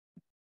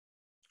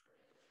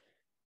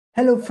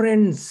Hello,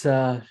 friends.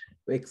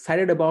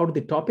 Excited about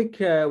the topic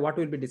what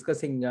we'll be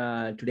discussing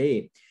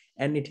today,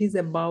 and it is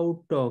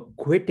about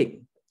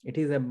quitting. It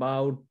is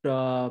about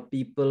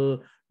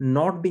people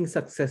not being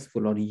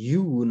successful, or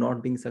you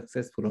not being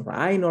successful, or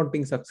I not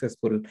being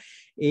successful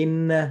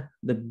in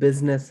the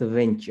business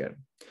venture.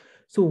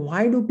 So,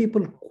 why do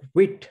people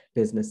quit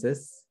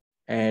businesses?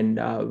 And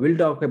we'll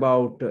talk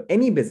about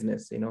any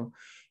business,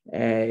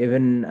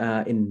 even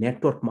in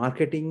network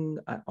marketing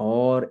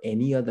or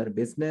any other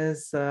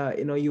business,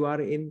 you are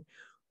in,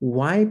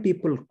 why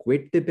people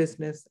quit the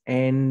business,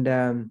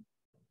 and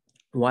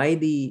why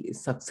the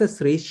success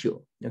ratio,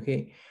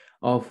 okay,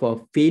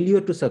 of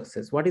failure to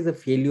success. What is a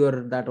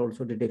failure? That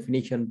also the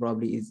definition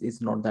probably is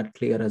not that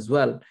clear as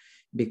well,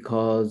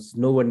 because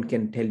no one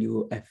can tell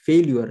you a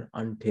failure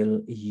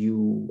until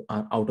you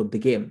are out of the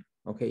game.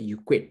 Okay, you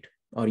quit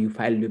or you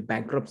file your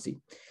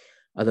bankruptcy.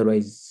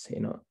 Otherwise,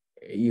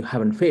 you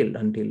haven't failed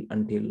until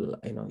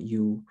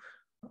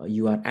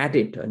you are at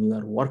it and you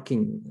are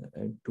working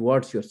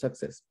towards your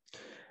success.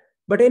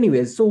 But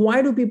anyways, so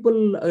why do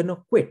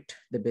people quit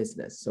the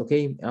business?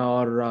 Okay,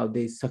 or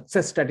the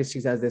success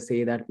statistics, as they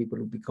say, that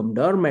people become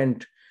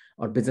dormant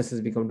or businesses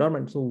become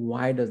dormant. So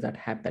why does that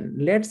happen?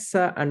 Let's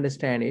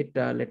understand it.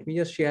 Let me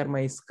just share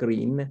my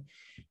screen,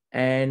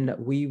 and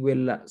we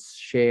will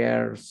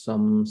share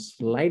some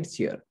slides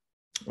here.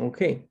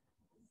 Okay,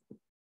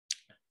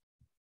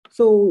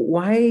 so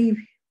why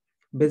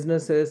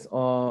businesses,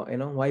 or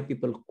why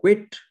people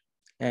quit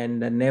and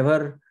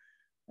never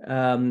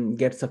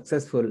get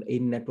successful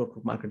in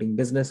network marketing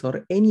business,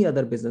 or any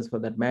other business for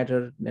that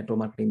matter. Network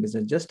marketing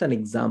business, just an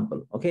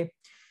example. Okay,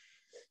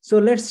 so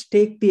let's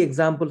take the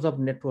examples of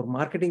network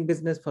marketing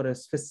business for a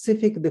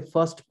specific. The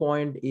first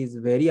point is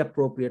very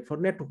appropriate for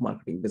network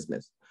marketing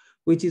business,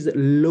 which is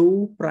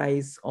low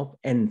price of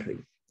entry.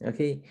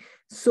 Okay,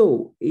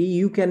 so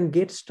you can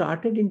get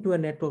started into a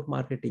network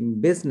marketing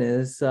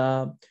business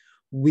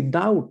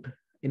without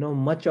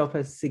much of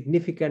a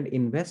significant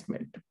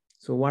investment.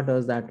 So what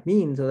does that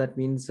mean? So that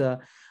means,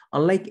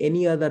 unlike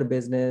any other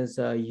business,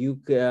 you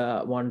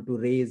want to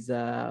raise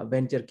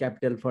venture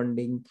capital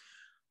funding,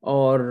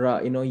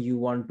 or you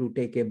want to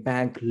take a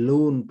bank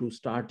loan to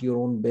start your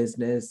own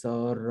business,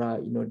 or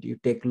you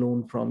take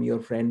loan from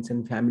your friends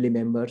and family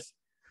members.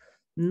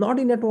 Not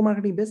in network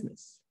marketing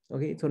business.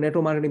 Okay, so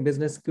network marketing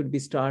business could be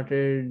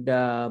started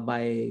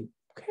by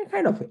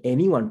kind of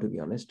anyone, to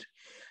be honest.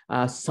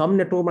 Some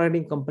network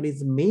marketing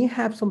companies may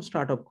have some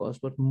startup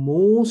cost, but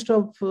most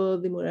of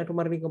the network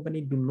marketing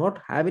company do not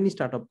have any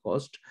startup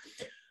cost.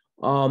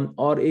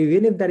 Or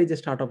even if there is a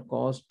startup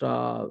cost,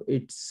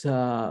 it's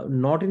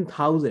not in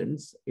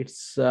thousands.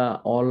 It's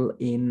all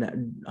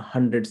in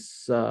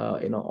hundreds,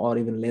 or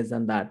even less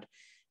than that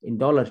in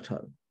dollar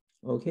term.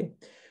 Okay,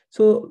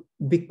 so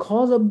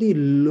because of the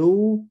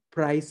low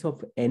price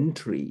of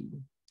entry,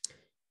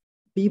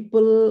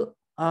 people,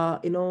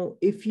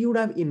 if you would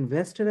have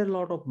invested a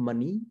lot of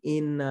money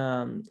in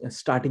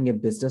starting a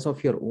business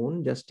of your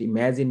own, just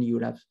imagine you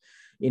would have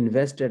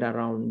invested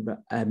around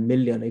 $1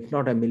 million, if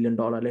not $1 million,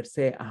 let's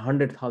say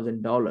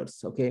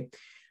 $100,000, okay,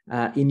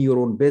 in your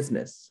own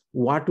business.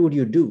 What would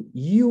you do?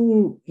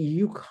 You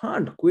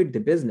can't quit the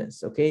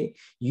business. Okay,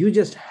 you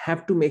just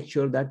have to make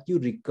sure that you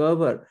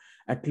recover,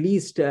 at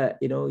least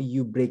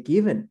you break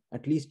even,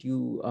 at least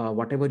you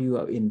whatever you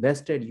have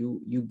invested,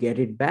 you get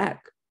it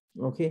back.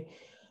 Okay,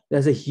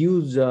 there's a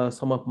huge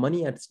sum of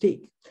money at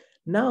stake.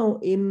 Now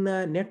in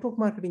network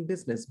marketing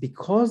business,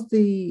 because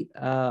the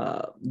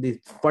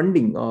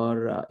funding,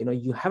 or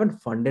you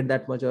haven't funded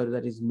that much, or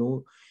there is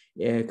no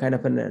kind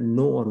of a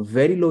no or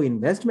very low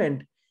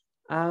investment,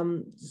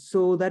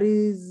 so there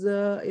is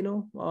there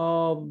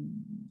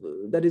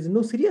is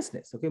no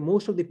seriousness. Okay,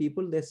 most of the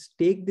people, they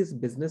take this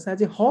business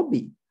as a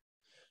hobby.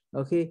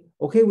 Okay,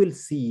 we'll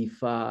see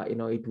if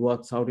it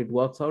works out, if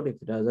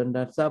it doesn't,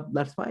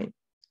 that's fine.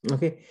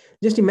 Okay,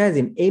 just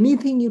imagine,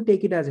 anything you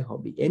take it as a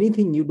hobby,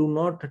 anything you do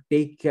not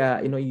take,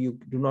 you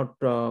do not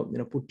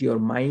put your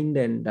mind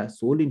and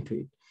soul into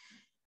it,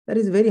 that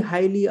is very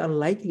highly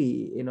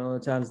unlikely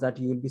chance that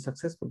you will be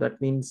successful. That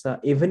means,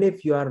 even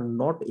if you are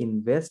not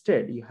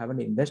invested, you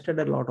haven't invested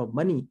a lot of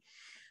money,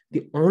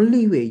 the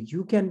only way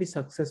you can be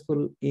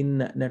successful in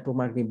network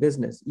marketing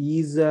business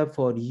is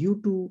for you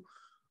to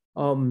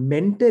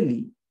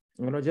mentally,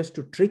 just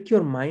to trick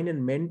your mind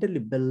and mentally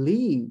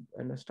believe,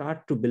 and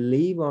start to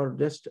believe, or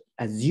just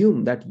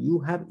assume that you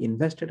have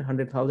invested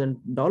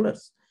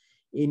 $100,000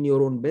 in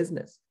your own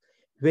business.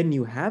 When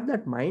you have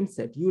that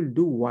mindset, you will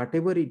do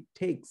whatever it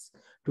takes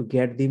to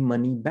get the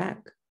money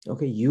back.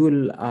 Okay, you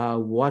will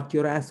work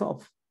your ass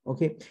off.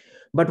 Okay,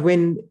 but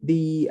when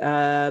the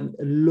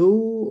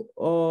low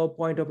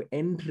point of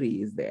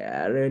entry is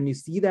there, and you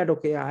see that,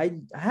 okay, I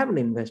haven't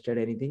invested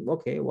anything,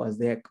 okay, was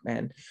there,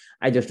 man,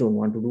 I just don't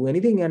want to do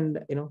anything, and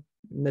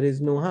there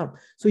is no harm.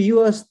 So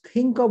you just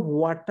think of,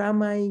 what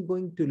am I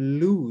going to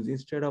lose,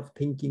 instead of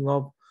thinking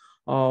of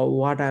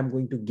what I'm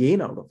going to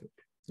gain out of it.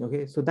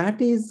 Okay, so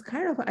that is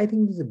kind of, I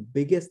think, is the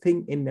biggest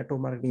thing in network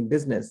marketing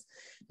business.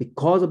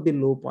 Because of the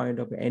low point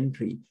of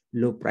entry,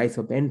 low price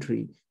of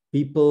entry,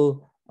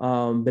 people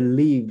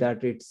believe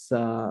that it's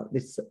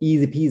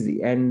easy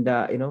peasy, and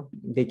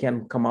they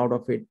can come out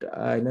of it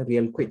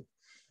real quick.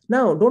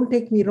 Now, don't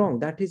take me wrong,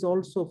 that is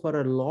also for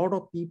a lot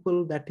of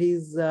people, that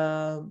is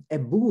a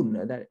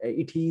boon, that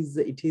it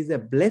is a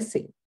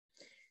blessing.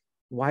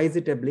 Why is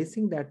it a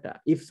blessing?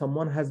 That if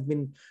someone has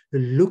been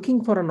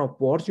looking for an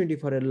opportunity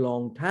for a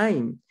long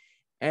time,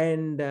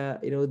 and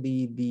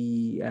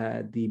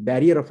the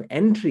barrier of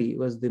entry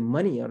was the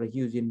money or a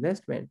huge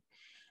investment,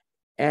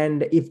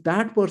 and if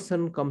that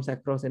person comes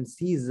across and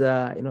sees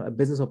a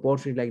business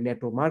opportunity like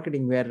network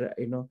marketing, where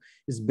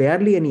is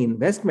barely any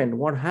investment,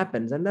 what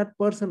happens? And that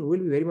person will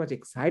be very much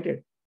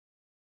excited.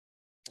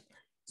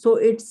 So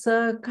it's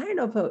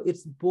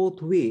it's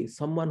both ways.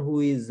 Someone who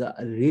is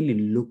really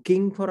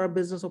looking for a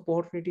business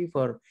opportunity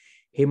for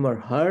him or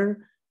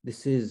her,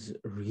 this is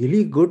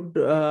really good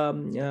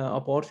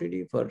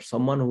opportunity. For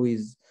someone who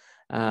is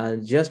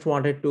just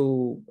wanted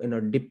to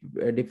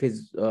dip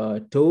his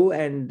toe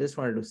and just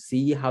wanted to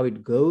see how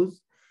it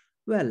goes,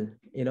 well,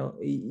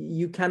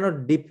 you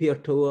cannot dip your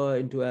toe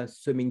into a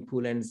swimming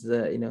pool and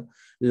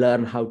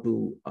learn how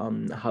to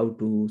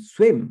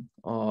swim,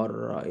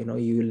 or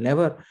you will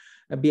never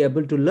be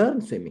able to learn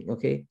swimming.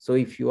 Okay, so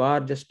if you are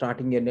just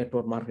starting a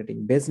network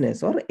marketing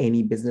business, or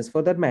any business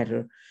for that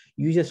matter,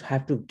 you just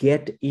have to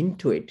get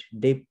into it,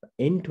 dip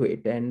into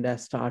it, and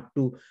start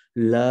to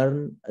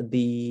learn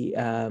the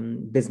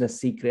business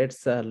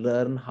secrets,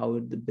 learn how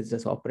the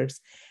business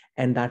operates,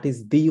 and that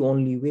is the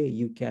only way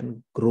you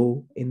can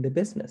grow in the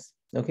business.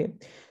 Okay,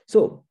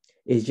 so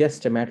it's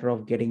just a matter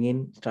of getting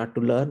in, start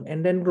to learn,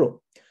 and then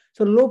grow.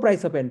 So low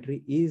price of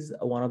entry is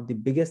one of the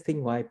biggest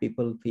thing why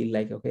people feel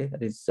like, okay,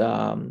 there is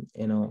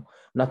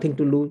nothing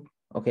to lose.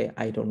 Okay,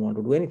 I don't want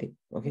to do anything.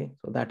 Okay,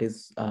 so that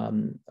is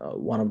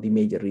one of the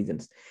major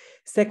reasons.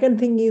 Second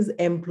thing is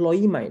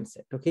employee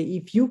mindset. Okay,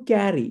 if you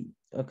carry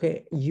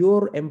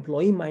your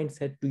employee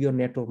mindset to your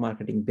network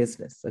marketing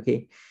business.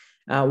 Okay,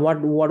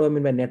 what do I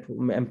mean by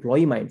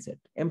employee mindset?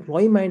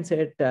 Employee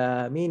mindset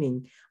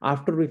meaning,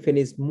 after we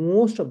finish,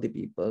 most of the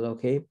people,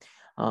 okay,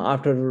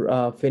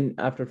 after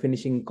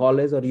finishing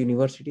college or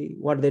university,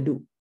 what they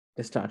do?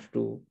 They start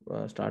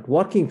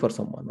working for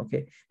someone.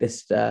 Okay,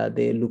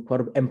 they look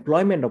for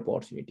employment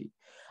opportunity,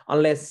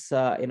 unless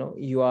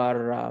you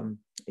are a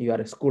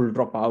school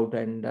dropout,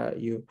 and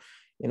you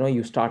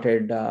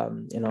started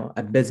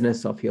a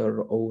business of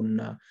your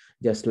own,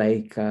 just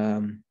like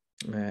Mark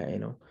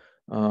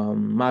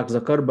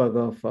Zuckerberg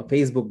of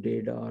Facebook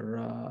did, or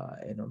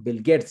Bill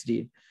Gates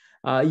did.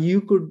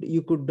 You could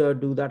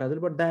do that other,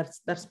 but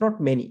that's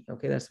not many.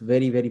 Okay, that's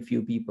very very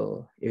few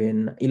people.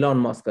 Even Elon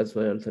Musk as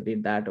well also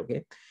did that.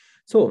 Okay,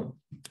 so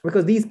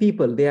because these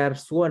people, they are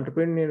so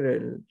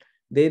entrepreneurial,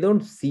 they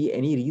don't see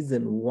any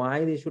reason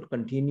why they should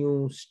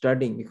continue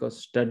studying,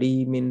 because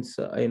study means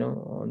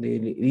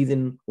the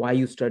reason why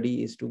you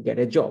study is to get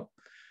a job.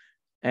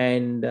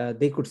 And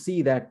they could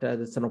see that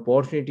it's an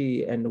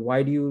opportunity, and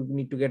why do you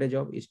need to get a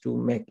job? Is to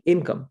make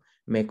income,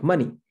 make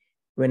money.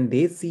 When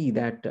they see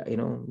that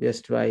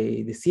just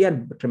by they see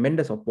a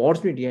tremendous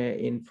opportunity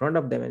in front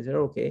of them, and say,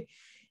 okay,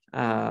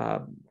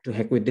 to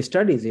heck with the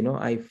studies,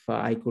 if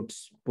I could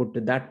put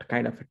that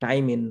kind of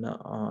time in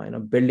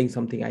building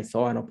something, I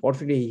saw an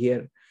opportunity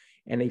here,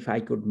 and if I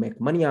could make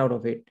money out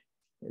of it,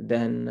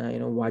 then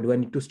why do I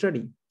need to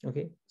study?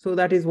 Okay, so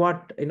that is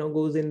what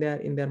goes in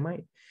their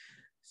mind.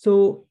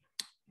 So,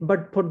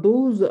 but for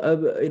those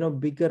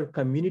bigger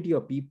community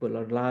of people,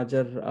 or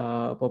larger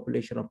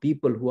population of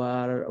people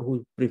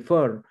who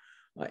prefer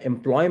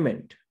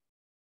employment,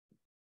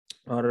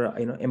 or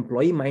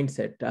employee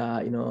mindset,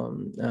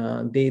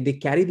 they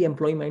carry the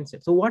employee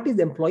mindset. So what is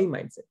employee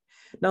mindset?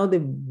 Now, the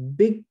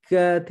big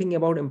thing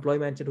about employee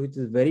mindset, which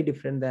is very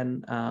different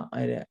than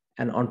an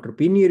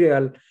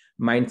entrepreneurial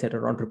mindset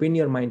or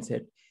entrepreneur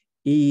mindset,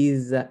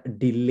 is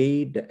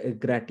delayed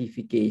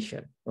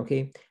gratification.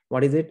 Okay,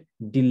 what is it?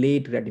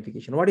 Delayed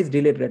gratification. What is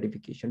delayed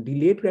gratification?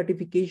 Delayed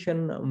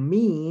gratification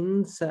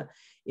means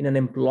in an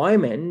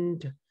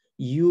employment,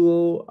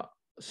 you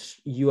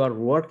are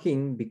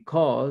working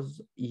because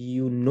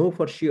you know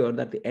for sure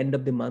that at the end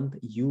of the month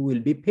you will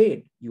be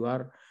paid. You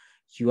are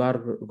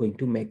going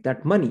to make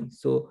that money.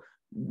 So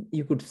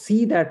you could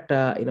see that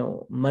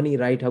money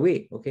right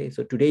away. Okay,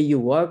 so today you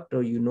worked,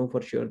 or you know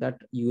for sure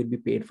that you will be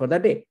paid for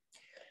that day.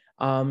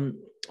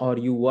 Or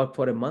you work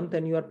for a month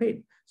and you are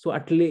paid. So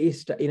at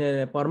least in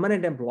a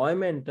permanent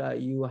employment,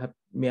 you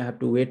may have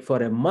to wait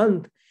for a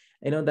month.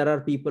 There are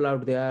people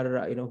out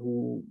there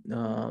who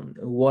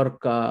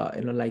work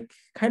like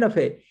kind of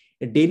a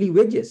daily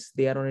wages.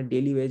 They are on a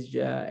daily wage,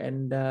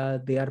 and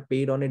they are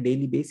paid on a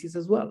daily basis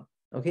as well.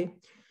 Okay,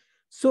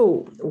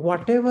 so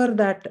whatever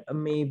that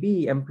may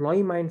be,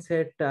 employee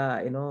mindset,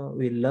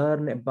 we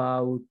learn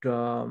about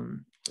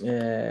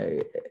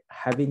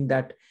having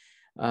that,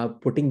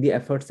 putting the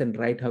efforts and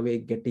right away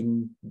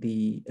getting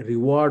the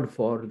reward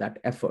for that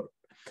effort.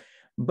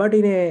 But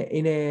in a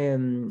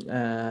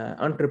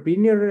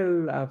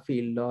entrepreneurial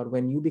field, or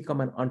when you become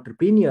an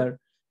entrepreneur,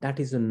 that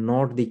is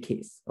not the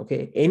case.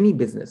 Okay, any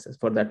businesses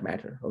for that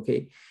matter.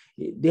 Okay,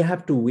 they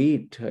have to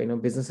wait.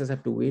 Businesses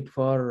have to wait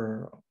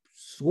for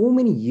so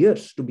many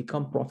years to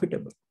become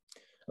profitable.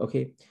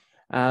 Okay.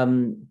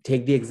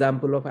 Take the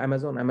example of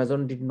Amazon.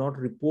 Amazon did not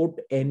report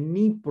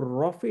any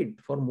profit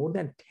for more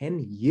than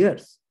 10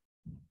 years.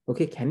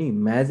 Okay. Can you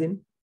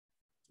imagine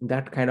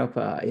that kind of,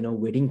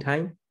 waiting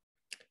time?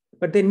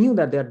 But they knew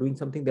that they are doing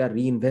something. They are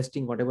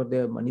reinvesting whatever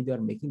their money they are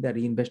making. They're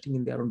reinvesting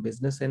in their own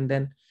business. And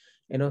then,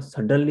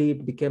 suddenly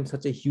it became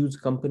such a huge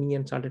company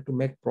and started to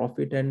make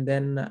profit. And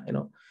then,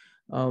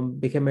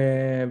 became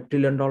a $1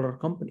 trillion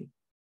company.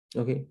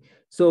 Okay.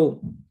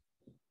 So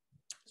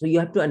you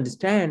have to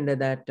understand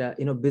that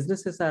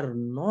businesses are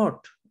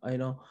not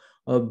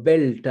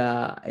built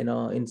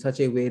in such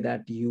a way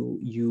that you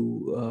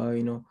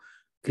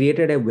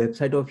created a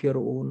website of your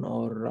own,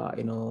 or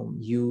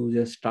you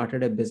just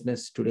started a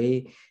business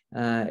today,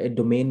 a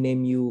domain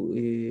name,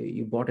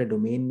 you bought a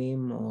domain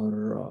name,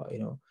 or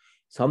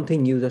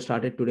something you just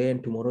started today,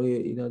 and tomorrow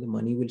the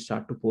money will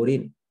start to pour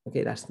in.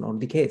 Okay, that's not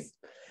the case.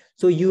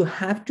 So you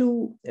have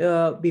to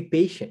be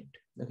patient.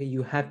 Okay,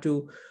 you have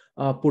to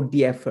put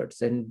the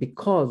efforts. And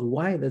because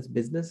why this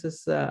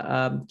businesses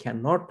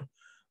cannot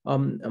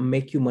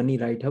make you money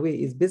right away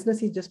is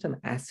business is just an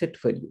asset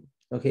for you.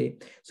 Okay,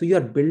 so you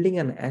are building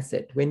an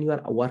asset. When you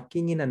are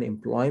working in an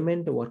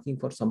employment, working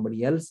for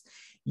somebody else,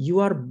 you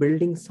are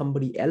building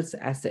somebody else's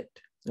asset.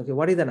 Okay,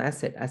 what is an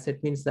asset?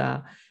 Asset means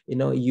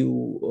you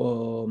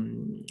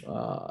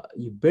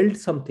build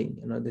something.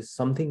 This is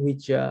something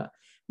which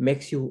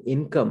makes you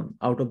income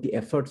out of the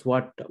efforts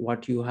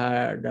what you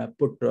had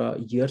put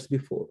years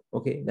before.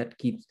 Okay, that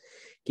keeps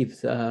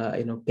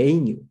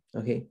paying you.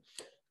 Okay,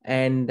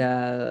 and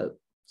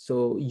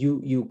so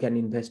you can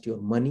invest your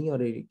money, or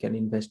you can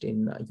invest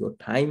in your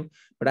time.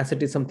 But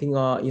asset is something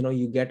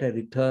you get a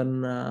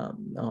return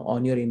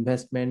on your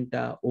investment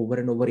over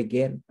and over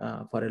again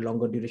for a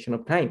longer duration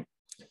of time.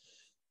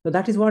 So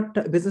that is what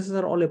businesses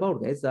are all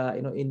about, guys.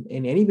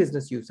 In any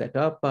business you set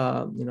up,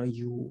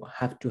 you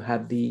have to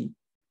have the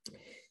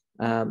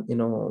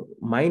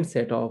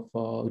mindset of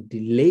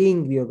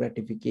delaying your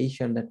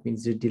gratification. That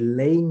means you're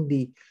delaying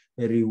the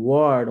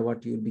reward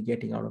what you'll be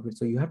getting out of it.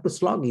 So you have to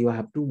slog, you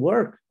have to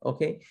work.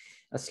 Okay,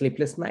 a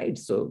sleepless night.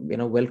 So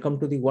welcome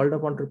to the world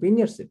of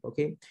entrepreneurship.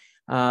 Okay,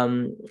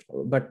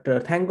 but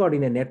thank God,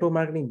 in a network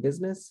marketing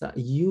business,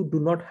 you do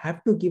not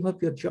have to give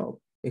up your job.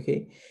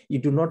 Okay, you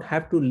do not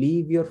have to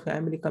leave your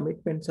family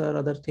commitments or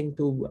other thing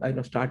to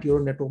start your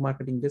network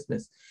marketing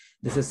business.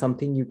 This is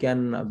something you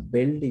can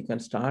build, you can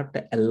start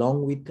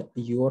along with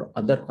your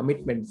other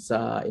commitments,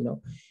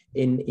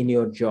 in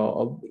your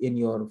job, in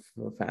your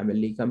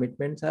family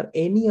commitments, or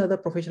any other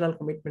professional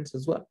commitments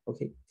as well.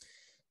 Okay,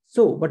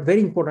 so but very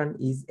important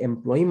is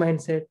employee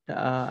mindset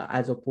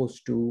as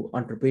opposed to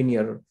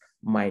entrepreneur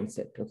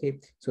mindset. Okay,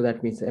 so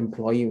that means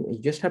employee, you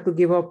just have to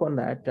give up on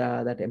that.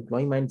 That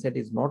employee mindset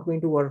is not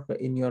going to work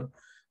in your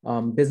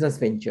business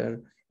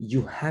venture.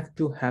 You have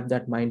to have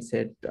that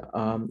mindset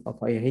of,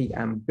 hey,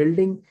 I'm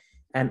building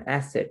an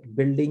asset,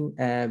 building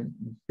a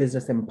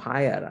business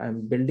empire.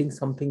 I'm building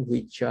something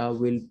which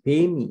will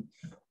pay me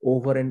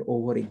over and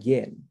over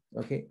again.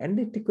 Okay, and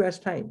it requires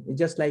time. It's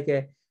just like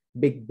a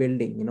big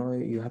building.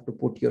 You have to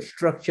put your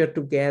structure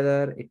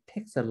together. It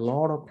takes a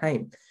lot of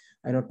time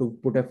to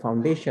put a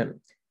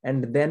foundation,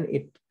 and then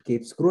it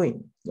keeps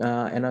growing.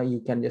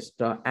 You can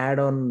just add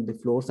on the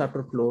floors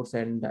after floors,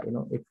 and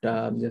it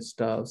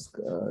just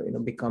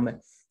become a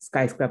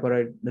skyscraper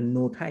at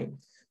no time.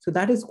 So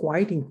that is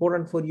quite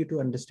important for you to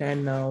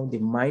understand now, the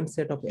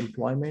mindset of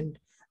employment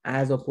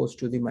as opposed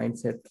to the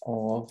mindset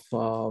of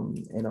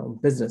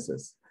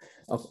businesses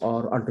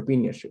or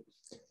entrepreneurship.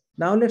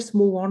 Now let's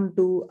move on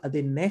to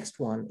the next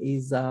one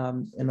is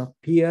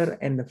peer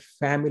and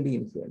family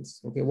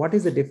influence. Okay, what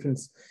is the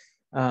difference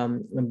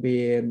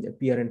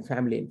peer and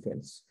family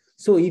influence?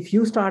 So if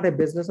you start a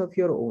business of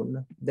your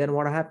own, then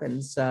what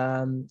happens?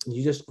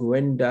 You just go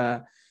and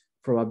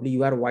probably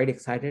you are quite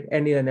excited,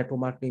 and in a network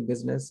marketing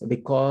business,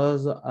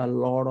 because a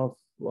lot of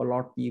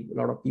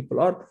people,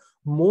 or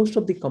most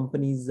of the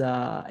companies,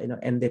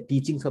 and the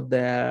teachings of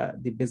the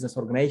business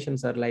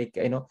organizations are like,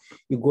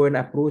 you go and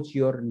approach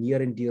your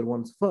near and dear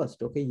ones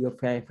first. Okay, your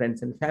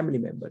friends and family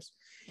members.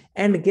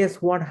 And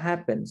guess what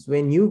happens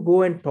when you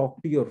go and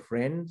talk to your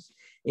friends?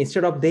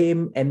 Instead of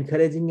them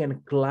encouraging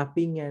and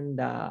clapping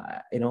and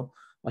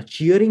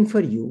cheering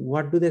for you,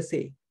 what do they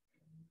say?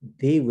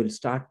 They will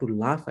start to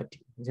laugh at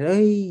you.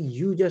 Hey,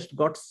 you just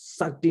got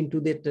sucked into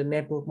that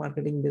network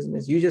marketing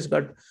business. You just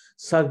got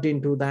sucked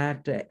into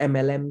that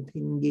MLM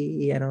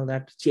thingy,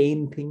 that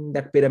chain thing,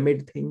 that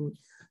pyramid thing.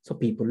 So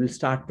people will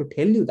start to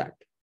tell you that.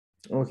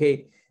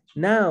 Okay.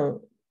 Now,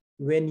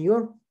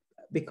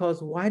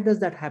 because why does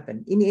that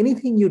happen? In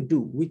anything you do,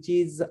 which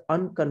is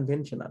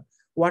unconventional.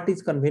 What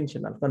is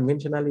conventional?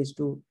 Conventional is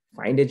to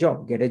find a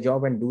job, get a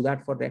job, and do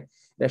that for the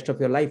rest of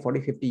your life,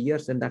 40, 50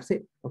 years, and that's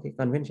it. Okay,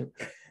 conventional.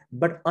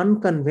 But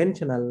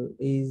unconventional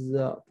is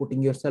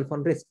putting yourself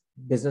on risk.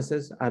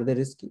 Businesses, are they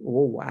risky?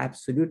 Oh,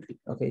 absolutely.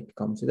 Okay, it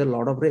comes with a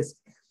lot of risk.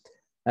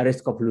 A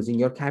risk of losing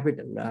your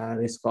capital, a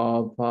risk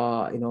of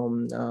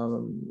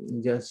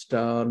just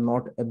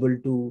not able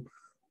to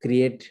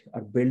create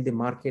or build the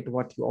market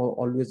what you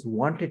always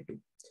wanted to.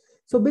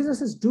 So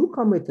businesses do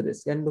come with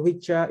risk, and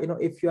which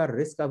if you are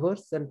risk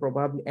averse and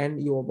probably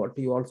and you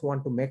also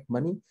want to make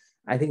money,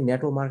 I think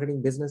network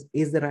marketing business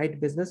is the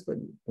right business for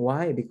you.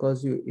 Why?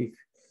 Because if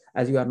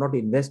as you are not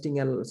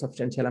investing a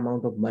substantial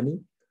amount of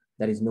money,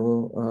 there is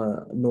no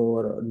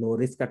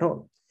risk at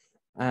all.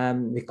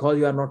 Because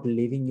you are not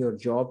leaving your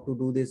job to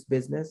do this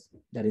business,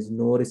 there is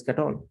no risk at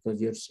all,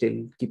 because you're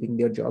still keeping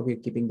your job, you're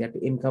keeping that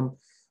income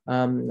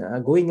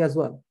going as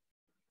well.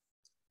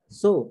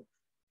 So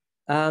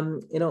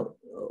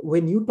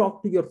when you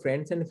talk to your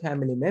friends and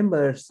family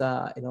members,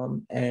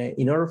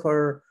 in order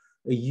for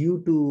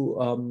you to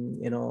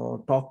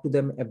talk to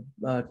them,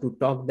 to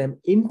talk them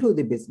into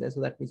the business,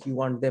 so that means you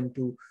want them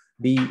to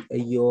be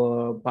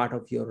your part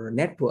of your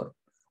network,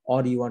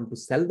 or you want to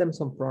sell them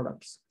some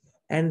products.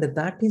 And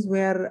that is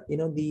where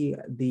the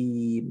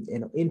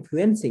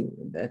influencing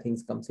the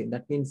things comes in.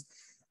 That means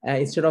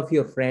instead of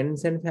your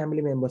friends and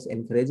family members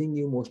encouraging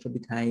you, most of the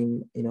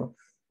time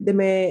they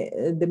may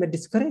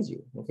discourage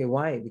you. Okay,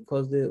 why?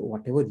 Because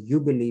whatever you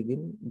believe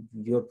in,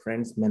 your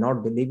friends may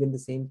not believe in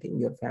the same thing,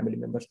 your family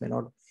members may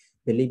not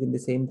believe in the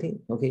same thing.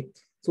 Okay,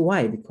 so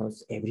why?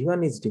 Because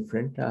everyone is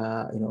different.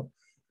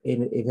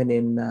 Even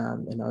in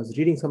I was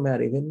reading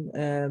somewhere, even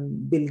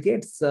Bill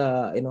Gates,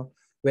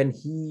 when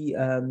he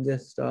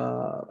just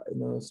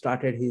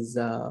started his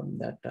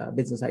that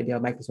business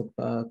idea, Microsoft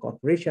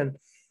Corporation,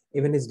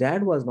 even his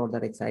dad was not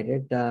that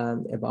excited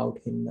about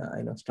him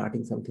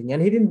starting something,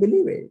 and he didn't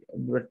believe it,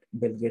 but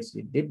Bill Gates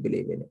did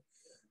believe in it.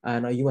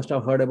 And you must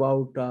have heard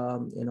about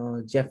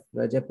Jeff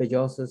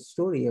Bezos'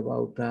 story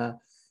about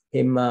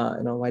him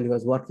while he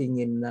was working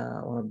in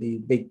one of the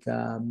big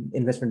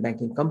investment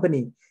banking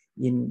company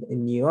in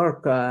New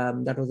York.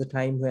 That was a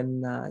time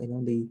when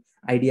the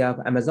idea of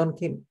Amazon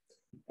came,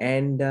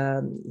 and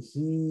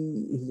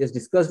he just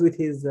discussed with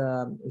his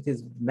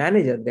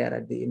manager there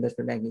at the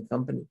investment banking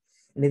company.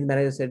 And his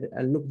manager said,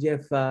 "Look,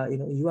 Jeff,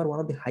 you are one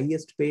of the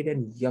highest paid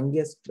and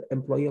youngest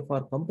employee of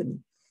our company.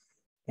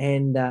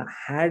 And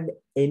had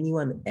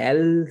anyone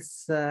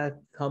else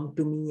come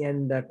to me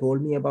and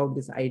told me about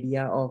this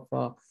idea of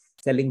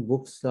selling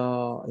books,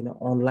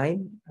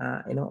 online,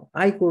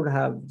 I could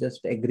have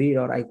just agreed,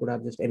 or I could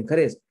have just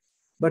encouraged.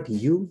 But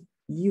you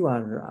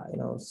are,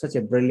 such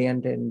a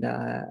brilliant and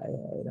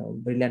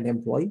brilliant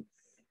employee,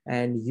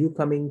 and you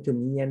coming to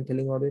me and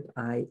telling about it,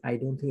 I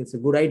don't think it's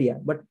a good idea.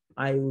 But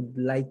I would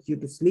like you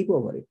to sleep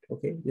over it.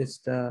 Okay,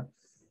 just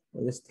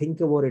think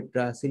about it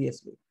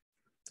seriously."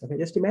 Okay,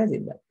 just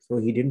imagine that. So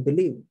he didn't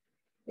believe,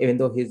 even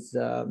though his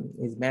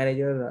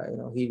manager,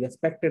 he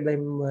respected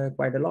him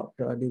quite a lot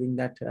during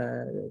that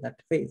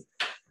phase.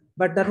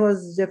 But that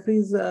was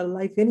Jeffrey's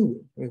life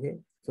anyway. Okay,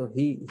 so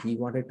he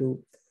wanted to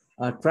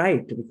try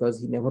it,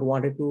 because he never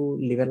wanted to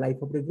live a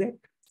life of regret.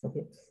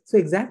 Okay, so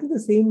exactly the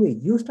same way,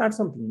 you start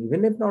something,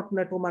 even if not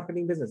network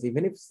marketing business,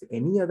 even if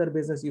any other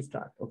business you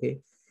start.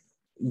 Okay,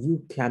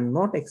 you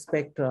cannot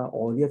expect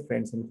all your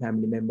friends and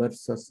family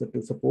members to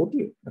support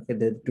you. Okay,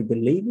 to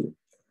believe you.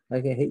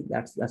 Okay, hey,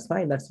 that's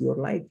fine, that's your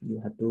life, you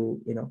have to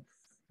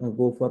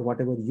go for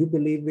whatever you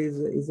believe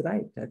is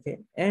right. Okay,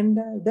 and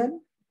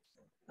then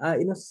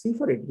see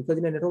for it, because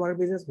in a network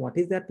marketing business, what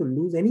is there to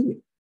lose anyway?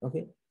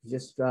 Okay,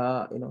 just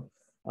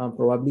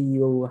probably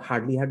you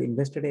hardly had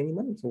invested any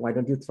money, so why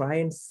don't you try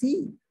and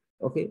see?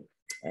 Okay,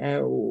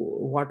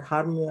 what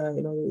harm you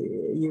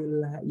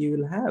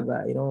will have,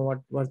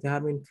 what's the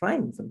harm in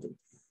trying something?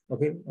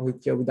 Okay,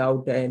 which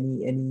without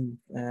any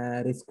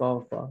risk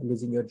of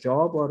losing your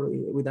job, or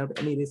without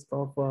any risk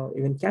of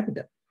even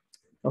capital.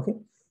 Okay,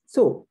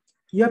 so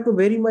you have to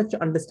very much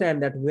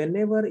understand that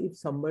whenever, if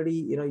somebody,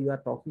 you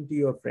are talking to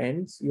your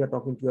friends, you are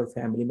talking to your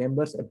family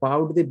members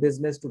about the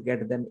business to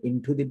get them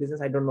into the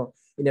business. I don't know,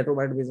 in network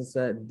marketing business,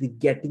 the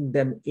getting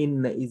them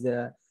in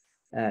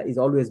is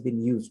always been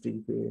used,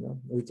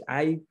 which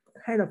I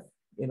kind of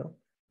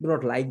do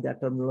not like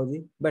that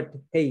terminology. But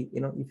hey,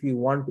 if you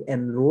want to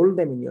enroll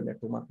them in your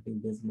network marketing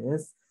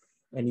business,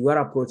 and you are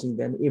approaching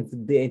them, if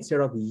they,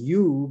 instead of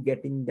you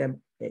getting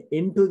them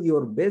into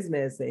your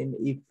business, and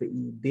if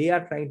they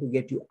are trying to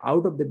get you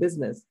out of the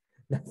business,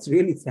 that's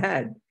really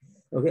sad.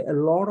 Okay, a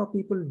lot of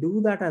people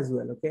do that as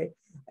well. Okay,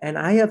 and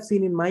I have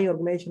seen in my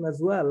organization as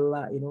well,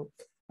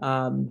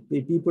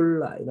 the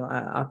people,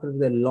 after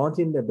they launch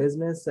in the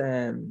business,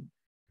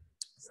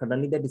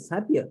 suddenly they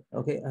disappear.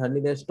 Okay,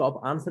 suddenly they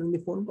stop answering the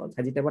phone calls.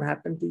 Has it ever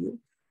happened to you?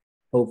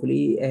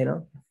 Hopefully,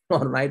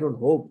 or I don't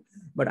hope,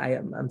 but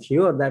I'm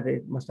sure that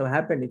it must have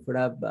happened. If you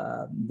have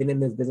been in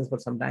this business for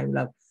some time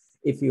now,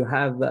 if you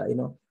have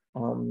gone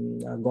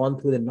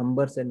through the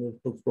numbers and you've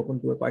spoken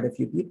to quite a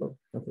few people.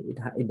 Okay,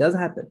 it does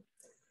happen.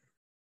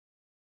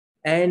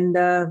 And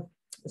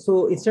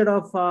so instead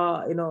of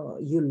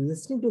you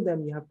listening to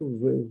them, you have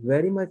to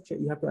very much,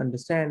 you have to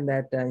understand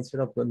that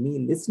instead of me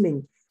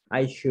listening,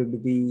 I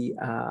should be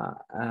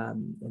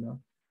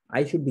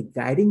I should be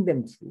guiding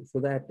them through, so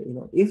that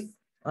if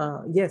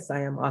yes,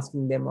 I am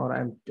asking them, or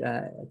I'm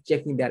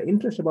checking their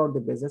interest about the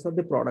business or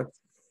the products.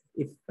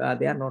 If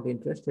they are not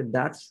interested,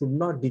 that should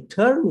not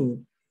deter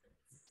me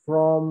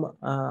from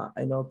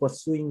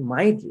pursuing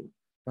my dream.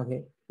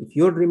 Okay, If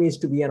your dream is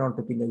to be an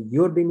entrepreneur,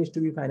 your dream is to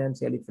be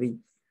financially free,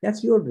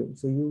 that's your dream.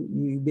 So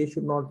they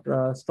should not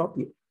stop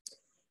you.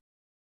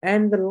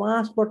 And the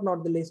last but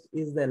not the least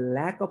is the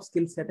lack of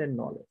skill set and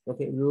knowledge.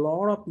 Okay, a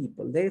lot of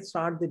people, they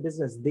start the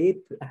business, they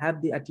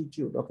have the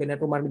attitude. Okay,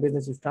 network marketing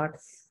business, you start,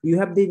 you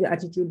have the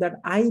attitude that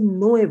I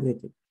know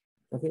everything.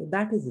 Okay,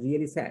 that is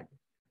really sad.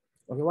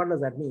 Okay, what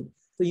does that mean?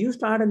 So you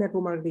start a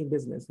network marketing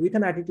business with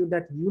an attitude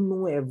that you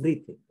know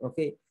everything.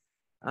 Okay,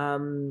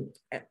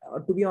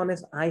 to be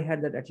honest, I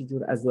had that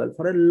attitude as well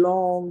for a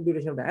long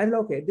duration of time. I said,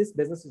 okay, this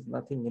business is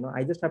nothing,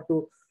 I just have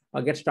to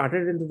get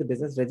started into the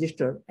business,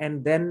 register,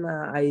 and then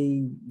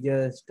I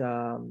just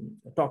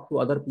talk to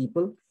other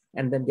people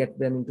and then get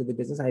them into the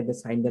business. I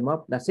just sign them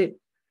up, that's it.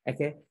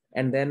 Okay,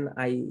 and then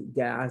I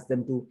ask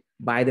them to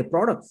buy the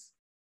products.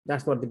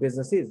 That's what the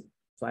business is.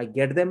 So I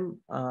get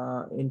them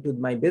into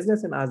my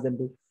business and ask them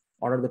to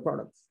order the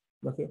products.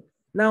 Okay,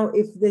 now,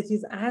 if this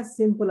is as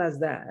simple as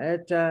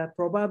that,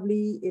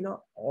 probably,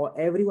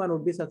 everyone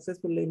would be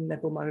successful in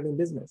network marketing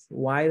business.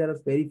 Why there are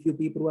very few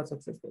people who are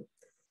successful?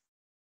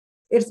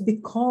 It's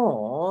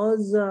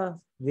because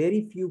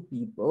very few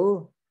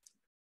people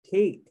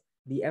take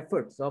the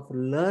efforts of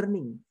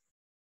learning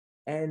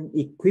and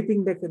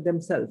equipping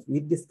themselves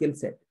with the skill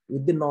set,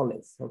 with the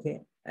knowledge.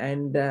 Okay,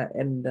 and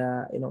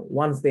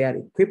once they are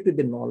equipped with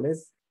the knowledge,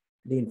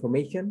 the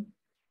information,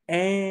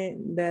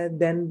 and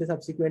then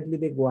subsequently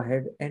they go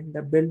ahead and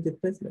build the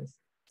business.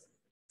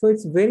 So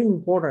it's very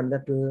important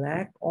that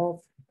lack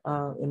of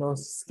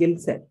skill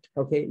set.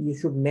 Okay, you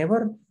should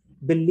never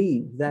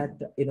believe that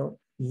you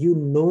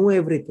know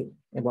everything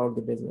about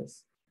the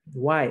business.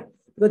 Why?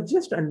 Because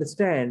just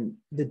understand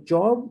the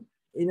job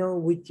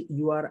which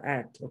you are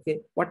at.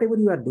 Okay, whatever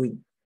you are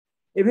doing,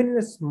 even in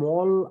a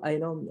small,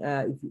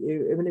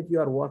 even if you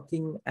are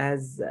working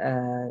as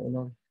I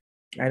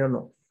don't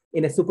know,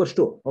 in a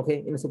superstore.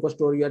 Okay, in a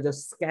superstore, you are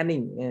just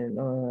scanning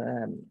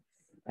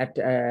at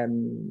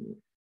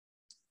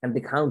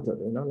the counter,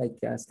 like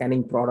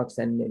scanning products,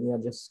 and you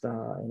are just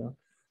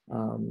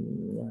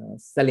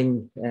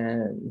selling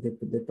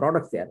the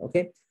products there.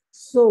 Okay,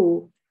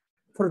 so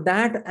for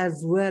that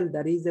as well,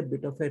 there is a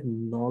bit of a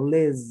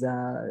knowledge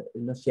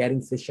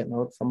sharing session,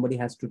 or somebody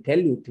has to tell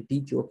you, to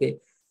teach you. Okay,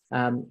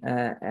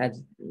 at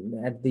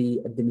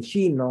the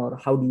machine, or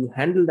how do you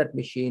handle that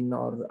machine,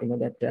 or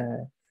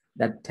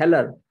that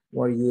teller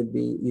where you'll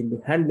be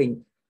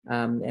handling,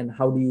 and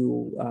how do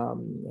you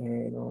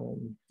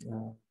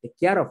take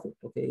care of it.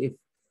 Okay, if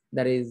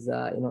there is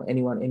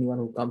anyone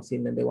who comes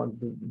in and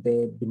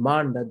they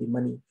demand the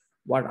money,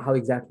 how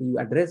exactly you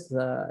address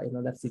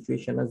that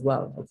situation as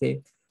well.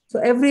 Okay, so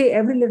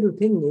every little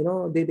thing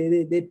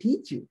they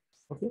teach you.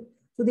 Okay,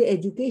 so the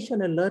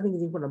education and learning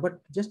is important,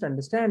 but just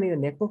understand, in a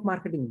network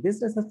marketing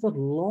business, that's a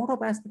lot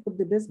of aspects of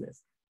the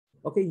business.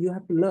 Okay, you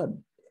have to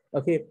learn.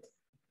 Okay,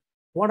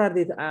 what are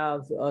the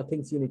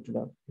things you need to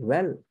learn?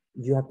 Well,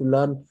 you have to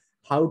learn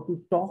how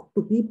to talk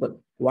to people,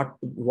 what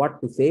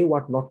to say,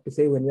 what not to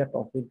say when you are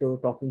talking to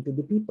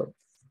the people.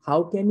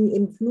 How can you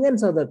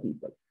influence other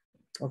people?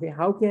 Okay,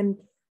 how can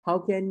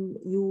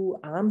you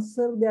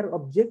answer their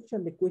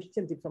objection, the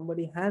questions? If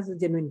somebody has a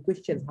genuine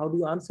questions, how do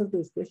you answer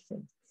those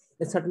questions?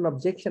 A certain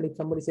objection, if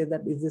somebody says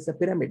that, is this a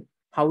pyramid?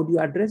 How do you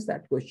address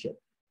that question?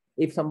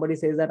 If somebody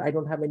says that, I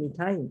don't have any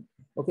time,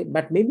 okay,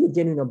 but maybe a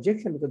genuine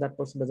objection because that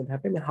person doesn't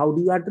have time, how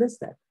do you address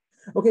that?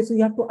 Okay, so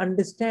you have to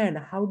understand,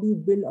 how do you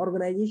build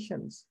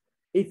organizations?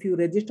 If you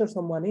register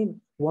someone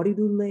in, what do you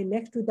do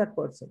next with that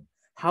person?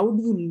 How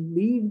do you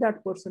lead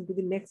that person to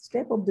the next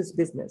step of this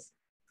business?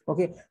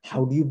 Okay,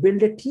 how do you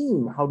build a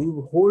team? How do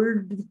you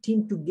hold the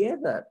team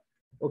together?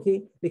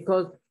 Okay,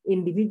 because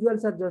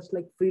individuals are just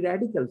like free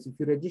radicals. If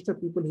you register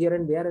people here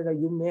and there,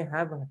 you may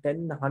have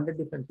 10, 100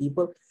 different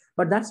people,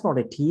 but that's not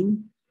a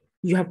team.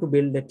 You have to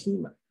build a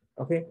team.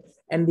 Okay,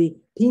 and the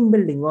team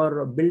building,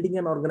 or building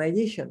an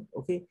organization,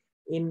 okay,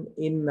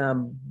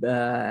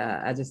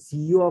 as a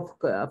CEO of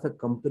a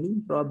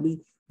company,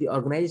 probably the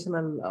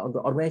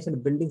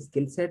organization building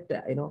skill set,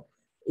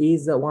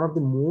 is one of the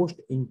most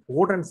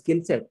important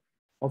skill set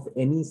of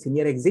any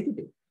senior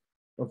executive.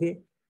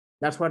 Okay,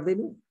 that's what they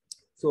do.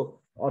 So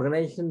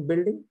organization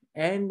building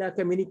and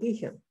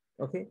communication.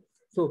 Okay,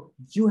 so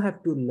you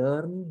have to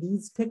learn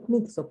these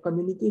techniques of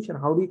communication.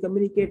 How do you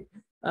communicate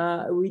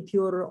with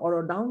your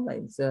or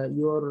downlines,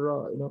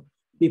 your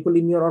people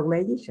in your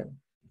organization?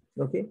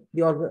 Okay,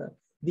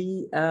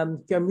 the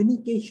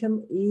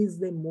communication is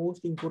the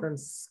most important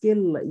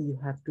skill you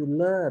have to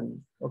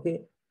learn.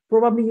 Okay,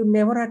 probably you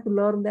never had to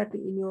learn that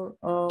in your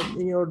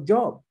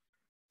job.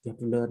 You have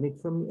to learn it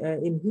from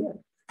in here.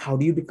 How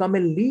do you become a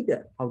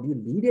leader? How do you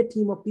lead a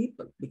team of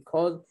people?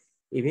 Because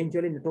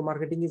eventually network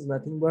marketing is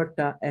nothing but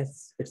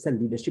it's a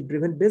leadership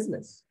driven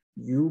business.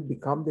 You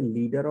become the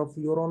leader of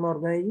your own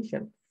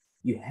organization.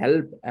 You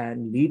help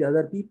and lead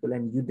other people,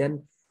 and you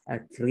then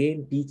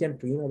teach and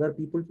train other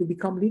people to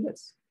become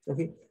leaders.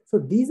 Okay, so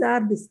these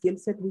are the skill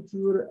set which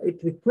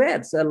it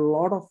requires a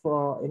lot of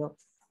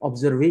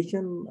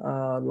observation,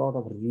 a lot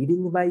of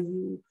reading by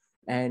you,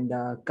 and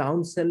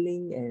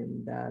counseling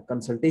and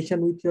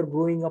consultation with your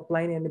growing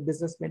upline and a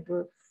business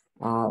mentor,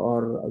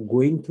 or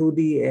going through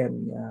the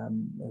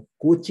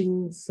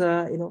coachings,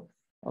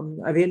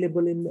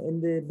 available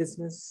in the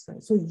business.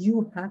 So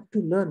you have to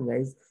learn,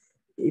 guys.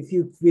 If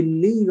you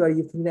believe or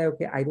you think that,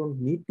 okay, I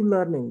don't need to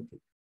learn anything.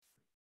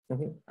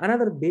 Okay.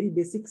 Another very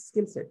basic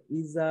skill set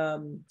is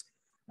um,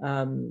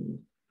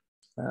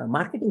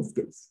 marketing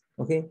skills.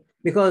 Okay.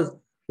 Because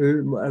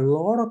a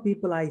lot of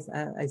people I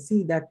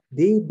see that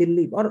they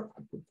believe, or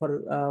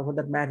for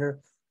that matter,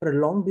 for a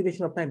long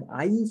duration of time,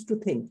 I used to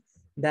think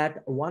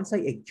that once I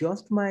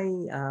adjust my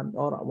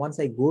or once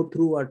I go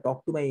through or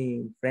talk to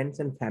my friends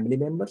and family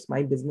members,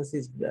 my business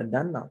is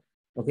done now.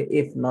 Okay.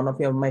 If none of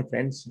my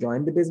friends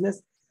join the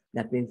business,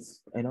 that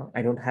means,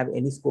 I don't have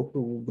any scope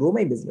to grow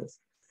my business.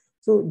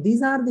 So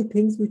these are the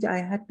things which I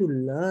had to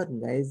learn,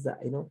 guys.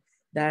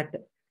 That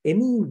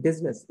any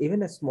business,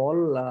 even a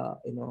small,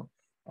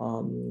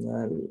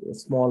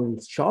 small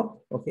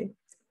shop, okay,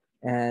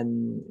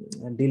 and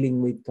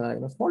dealing with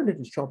small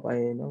little shop,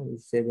 we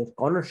say the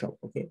corner shop,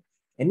 okay,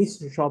 any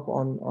shop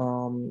on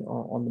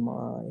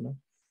the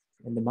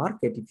in the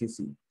market, if you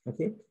see,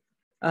 okay,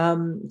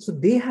 so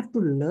they have to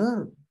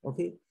learn,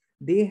 okay,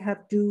 they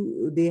have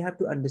to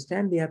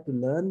understand, they have to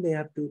learn, they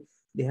have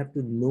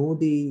to know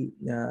the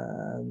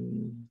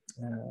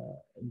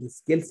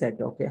skill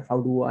set, okay, how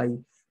do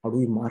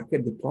we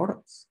market the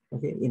products,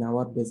 okay, in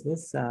our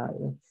business.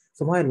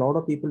 Somehow a lot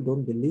of people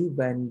don't believe,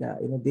 and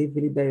they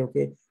believe that,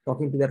 okay,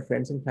 talking to their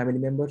friends and family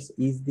members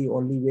is the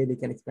only way they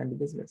can expand the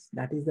business.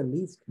 That is the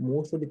least.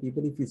 Most of the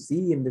people, if you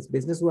see in this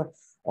business, who are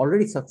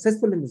already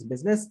successful in this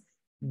business,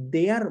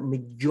 their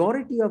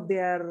majority of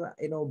their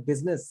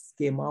business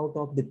came out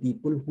of the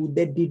people who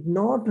they did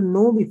not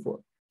know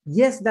before.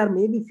 Yes, there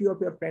may be few of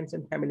your friends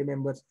and family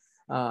members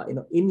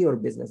in your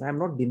business. I'm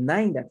not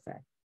denying that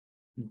fact,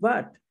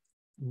 but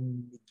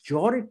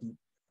majority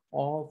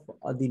of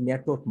the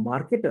network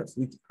marketers,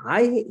 which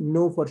I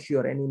know for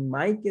sure, and in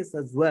my case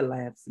as well,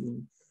 I have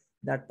seen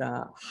that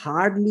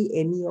hardly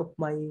any of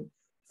my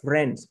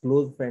friends,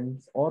 close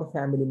friends or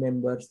family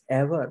members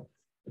ever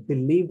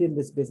believed in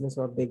this business,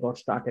 or they got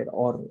started,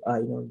 or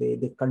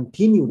they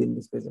continued in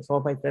this business.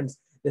 All my friends,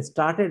 they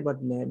started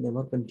but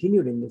never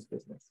continued in this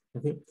business.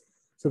 Okay,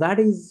 so that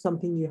is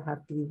something you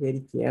have to be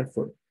very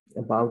careful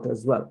about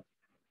as well,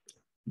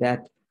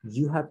 that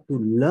you have to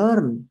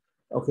learn.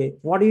 Okay,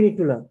 what do you need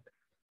to learn?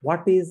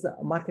 What is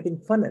marketing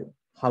funnel?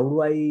 How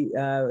do I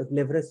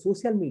leverage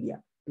social media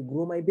to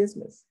grow my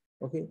business?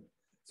 Okay,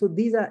 so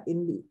these are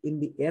in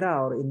the era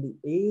or in the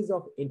age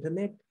of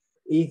internet.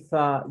 If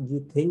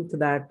you think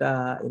that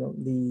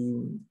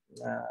the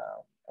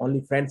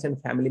only friends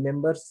and family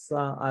members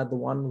are the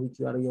one which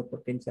are your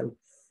potential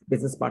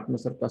business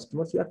partners or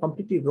customers, you are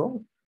completely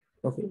wrong.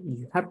 Okay,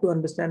 you have to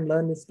understand,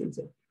 learn the skill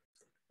set.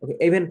 Okay,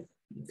 even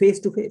face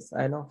to face,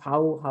 I know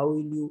how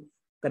will you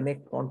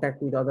connect,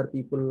 contact with other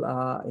people,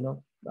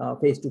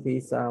 face to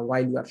face,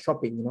 while you are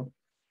shopping.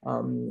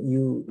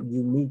 You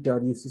meet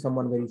or you see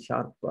someone very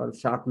sharp or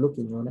sharp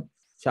looking,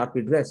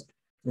 sharply dressed,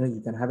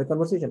 you can have a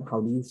conversation. How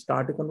do you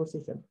start a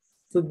conversation?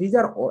 So these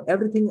are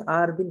everything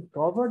are being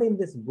covered in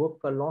this book,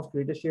 Lost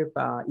Leadership.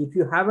 If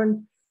you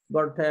haven't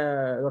got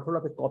hold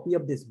of a copy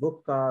of this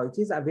book, which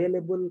is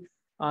available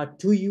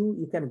to you,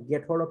 you can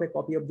get hold of a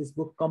copy of this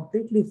book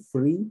completely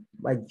free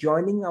by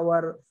joining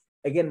our,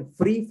 again,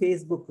 free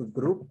Facebook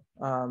group.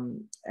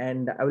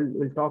 And I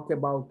will talk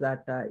about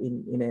that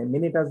in a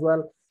minute as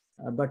well.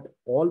 But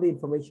all the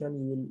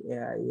information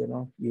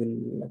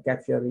you'll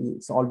capture,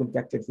 it's all been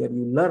captured here.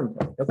 You learn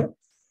from it. Okay.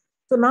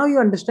 So now you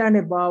understand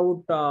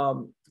about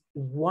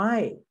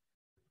why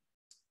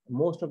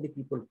most of the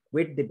people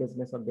quit the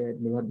business, or they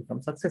never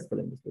become successful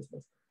in this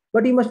business.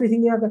 But you must be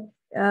thinking,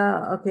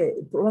 okay,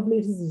 probably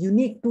it is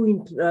unique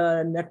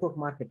to network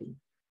marketing.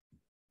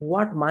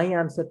 What my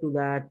answer to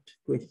that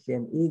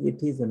question is,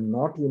 it is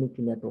not unique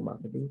to network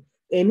marketing.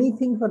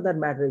 Anything for that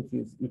matter, if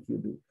you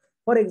do.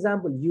 For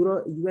example,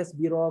 US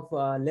Bureau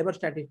of Labor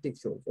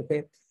Statistics shows,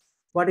 okay,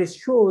 what it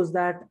shows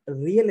that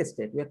real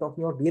estate, we are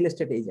talking about real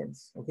estate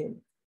agents, okay.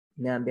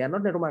 Now, they are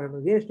not network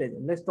marketing, real estate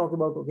agents. Let's talk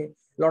about, okay,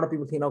 a lot of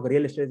people think, okay,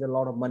 real estate is a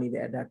lot of money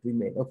there that we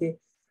made, okay.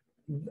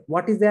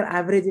 What is their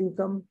average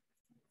income?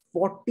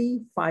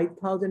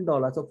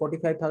 $45,000, or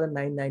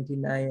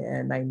 45,999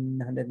 and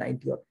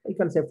 990, or you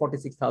can say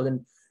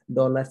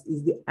 $46,000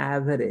 is the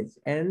average,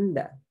 and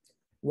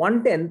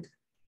 1/10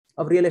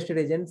 of real estate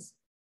agents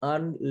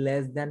earn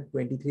less than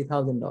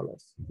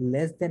 $23,000,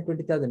 less than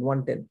 20,000,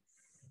 1/10,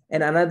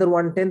 and another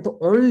 1/10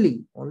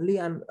 only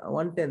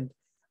 1/10,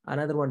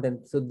 another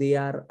 1/10. So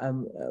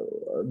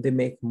they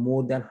make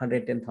more than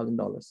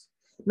 $110,000.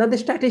 Now the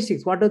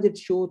statistics, what does it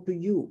show to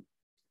you?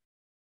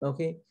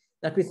 Okay,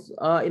 that means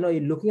you're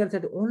looking at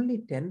that only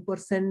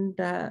 10%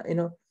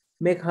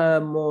 make her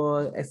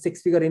more a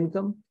six-figure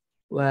income.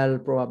 Well,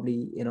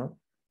 probably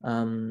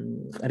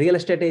real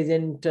estate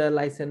agent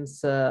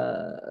license,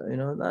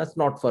 that's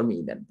not for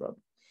me then,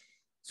 probably.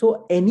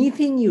 So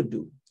anything you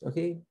do,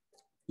 okay,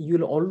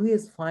 you'll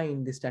always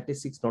find the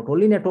statistics, not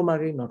only network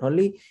marketing, not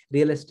only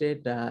real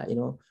estate,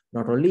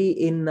 not only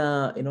in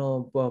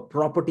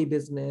property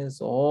business,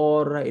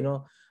 or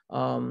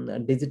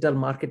digital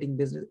marketing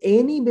business,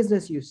 any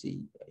business you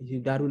see,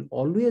 there will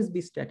always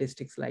be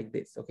statistics like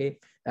this. Okay,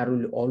 there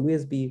will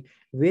always be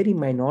very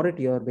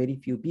minority or very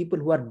few people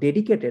who are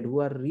dedicated, who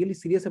are really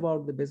serious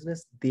about the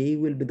business. They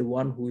will be the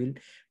one who will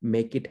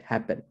make it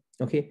happen.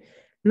 Okay,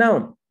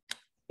 now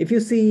if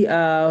you see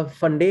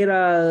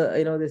Fundera,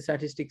 the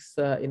statistics,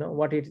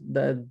 what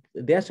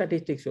their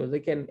statistics shows, they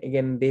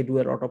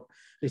do a lot of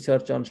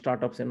research on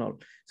startups and all.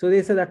 So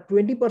they say that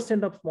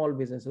 20% of small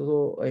businesses,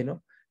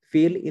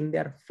 fail in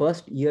their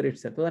first year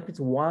itself. So that means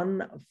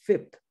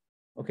 1/5.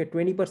 Okay,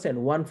 20%,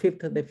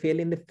 1/5, they fail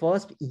in the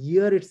first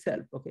year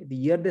itself. Okay, the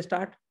year they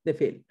start, they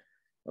fail.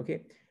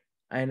 Okay,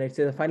 and it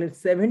says finally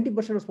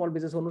 70% of small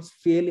business owners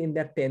fail in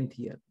their 10th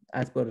year,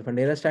 as per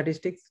Fundera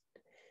statistics.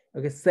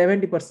 Okay,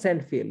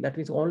 70% fail. That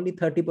means only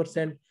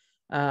 30%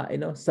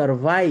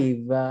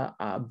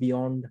 survive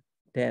beyond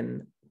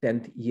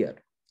 10th year.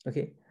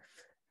 Okay,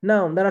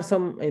 now there are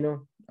some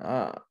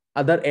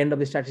other end of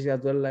the strategy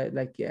as well,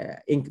 like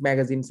Inc.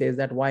 magazine says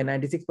that why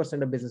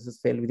 96% of businesses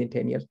fail within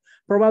 10 years.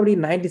 Probably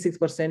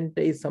 96%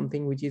 is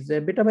something which is a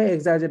bit of an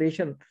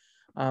exaggeration,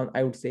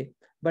 I would say.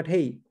 But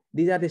hey,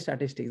 these are the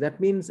statistics. That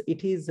means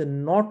it is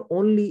not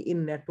only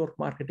in network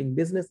marketing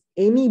business,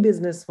 any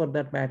business for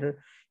that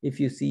matter. If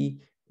you see,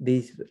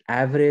 this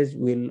average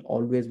will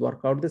always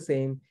work out the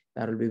same.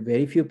 There will be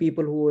very few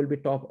people who will be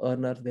top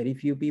earners, very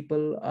few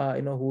people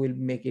who will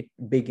make it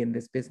big in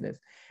this business.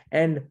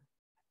 And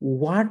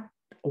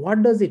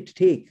what does it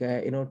take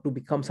to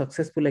become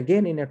successful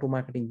again in network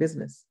marketing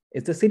business?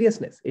 It's the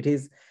seriousness. It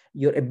is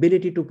your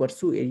ability to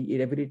pursue,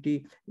 your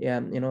ability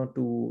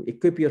to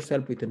equip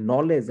yourself with the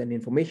knowledge and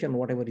information,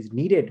 whatever is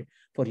needed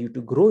for you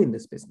to grow in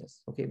this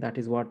business. Okay, that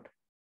is what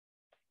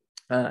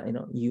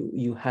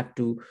you have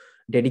to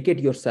dedicate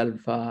yourself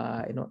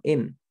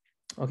in.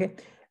 Okay,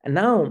 and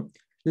now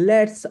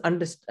let's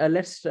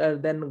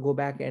then go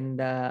back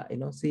and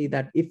see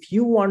that if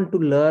you want to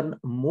learn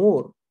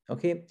more,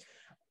 okay,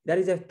 there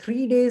is a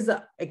 3 days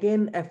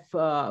again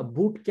a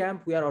boot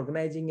camp. We are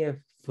organizing a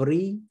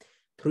free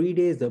 3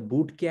 days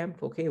boot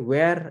camp, okay,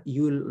 where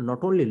you'll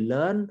not only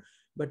learn,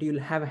 but you'll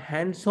have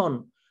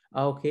hands-on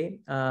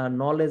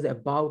knowledge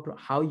about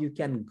how you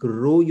can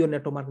grow your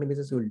network marketing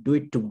business. We'll do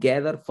it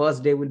together.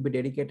 First day will be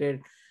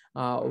dedicated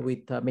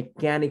with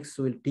mechanics.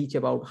 We'll teach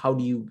about how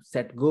do you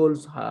set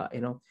goals,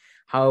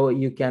 how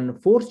you can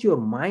force your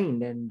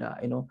mind and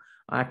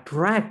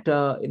attract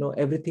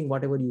everything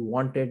whatever you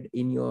wanted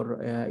in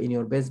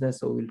your business.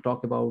 So we'll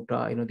talk about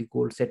the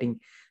goal setting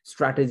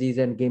strategies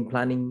and game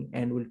planning,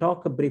 and we'll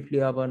talk briefly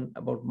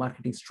about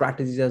marketing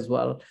strategies as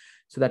well,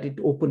 so that it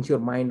opens your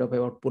mind up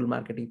about pull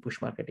marketing,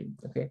 push marketing.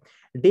 Okay,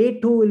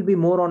 day 2 will be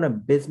more on a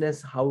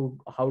business. How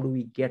do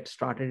we get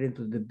started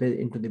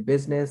into the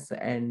business,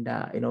 and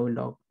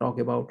we'll talk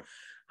about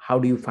how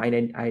do you find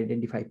and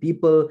identify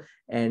people,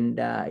 and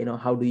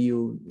how do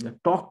you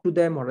talk to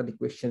them, what are the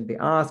questions they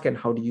ask, and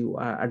how do you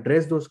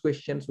address those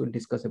questions. We'll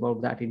discuss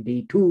about that in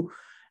day 2.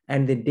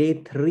 And the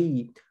day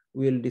 3,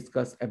 we'll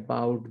discuss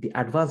about the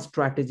advanced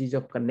strategies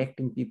of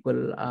connecting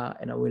people,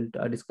 and I will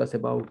discuss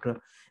about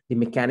the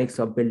mechanics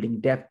of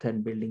building depth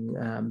and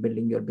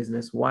building your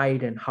business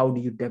wide, and how do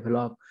you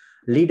develop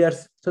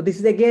leaders. So this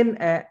is again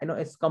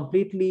it's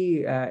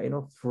completely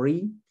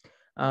free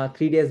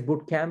 3 days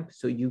boot camp.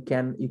 So you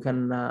can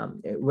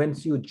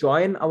once you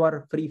join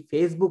our free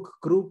Facebook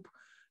group,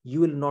 you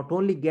will not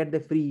only get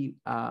the free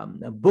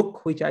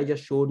book which I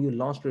just showed you,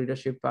 Launch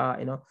Leadership,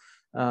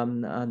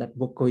 that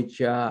book which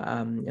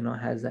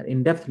has an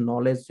in-depth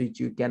knowledge which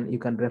you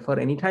can refer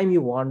anytime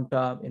you want,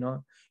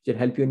 it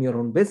help you in your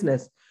own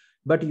business.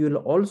 But you'll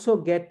also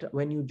get,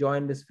 when you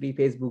join this free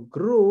Facebook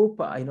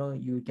group,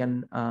 you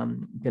can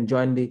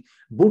join the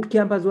boot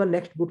camp as well.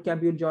 Next boot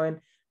camp you'll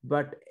join.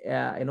 But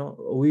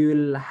we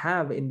will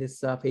have in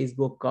this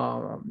Facebook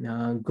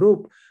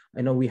group,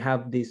 we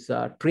have these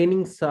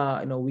trainings,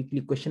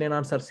 weekly question and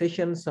answer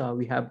sessions.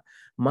 We have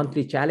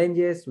monthly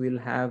challenges. We'll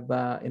have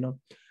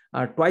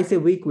twice a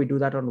week. We do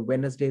that on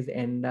Wednesdays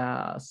and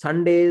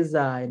Sundays.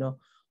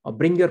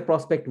 Bring your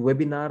prospect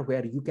webinar,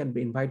 where you can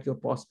invite your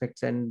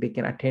prospects and they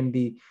can attend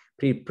the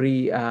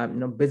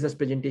business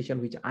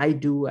presentation which I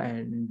do,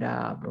 and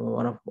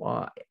one of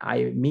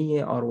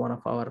me or one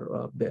of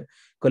our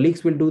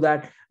colleagues will do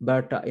that.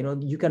 But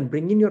you can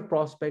bring in your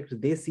prospects,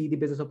 they see the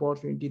business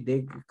opportunity,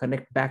 they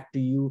connect back to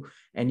you,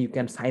 and you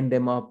can sign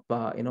them up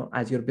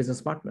as your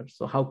business partner.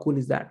 So how cool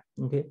is that?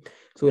 Okay,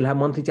 so we'll have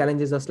monthly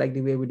challenges, just like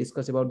the way we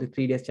discussed about the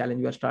 3 days challenge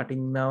we are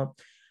starting now.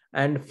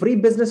 And free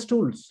business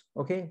tools,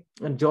 okay,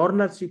 and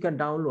journals you can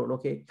download.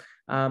 Okay,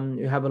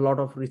 you have a lot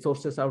of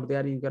resources out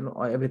there. You can,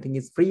 everything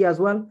is free as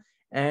well,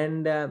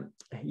 and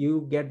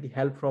you get the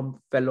help from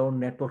fellow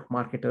network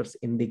marketers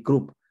in the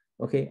group.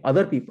 Okay,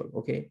 other people.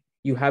 Okay,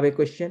 you have a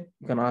question,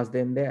 you can ask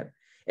them there.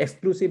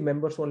 Exclusive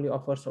members only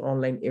offers,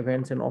 online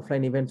events and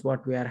offline events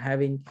what we are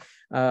having.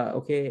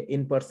 Okay,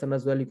 in person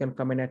as well, you can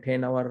come and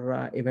attend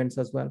our events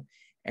as well.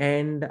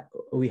 And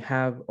we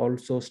have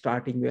also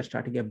we are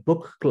starting a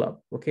book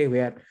club, okay,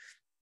 where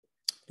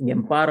you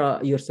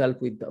empower yourself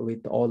with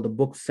all the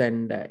books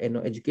and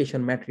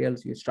education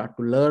materials. You start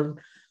to learn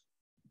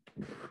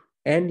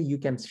and you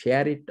can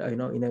share it,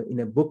 in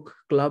a book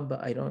club,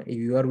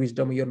 your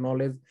wisdom, your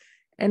knowledge,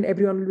 and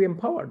everyone will be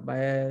empowered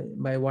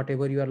by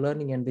whatever you are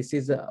learning. And this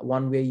is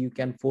one way you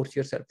can force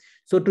yourself.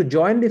 So to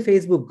join the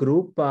Facebook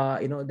group,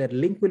 the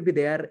link will be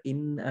there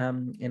in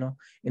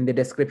the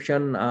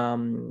description.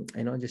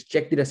 Just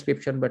check the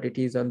description, but it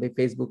is on the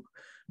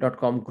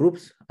facebook.com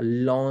groups,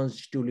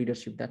 Launch to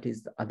Leadership. That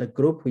is the other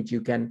group which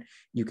you can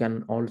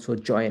also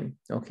join.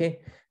 Okay,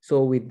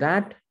 so with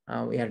that,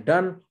 we are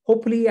done.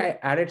 Hopefully I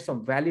added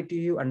some value to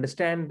you.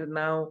 Understand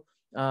now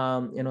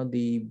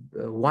the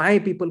why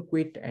people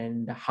quit,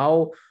 and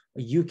how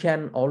you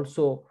can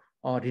also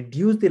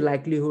reduce the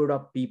likelihood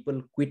of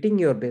people quitting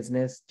your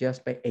business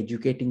just by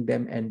educating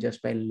them and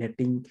just by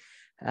letting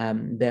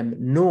them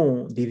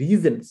know the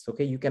reasons.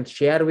 Okay, you can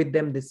share with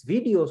them this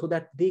video so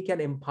that they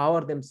can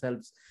empower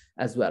themselves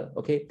as well.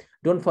 Okay,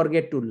 don't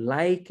forget to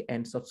like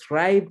and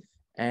subscribe,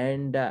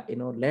 and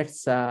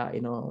let's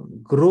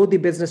grow the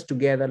business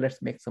together.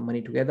 Let's make some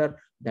money together.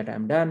 That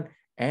I'm done,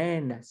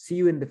 and see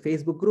you in the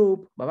Facebook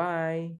group. Bye bye.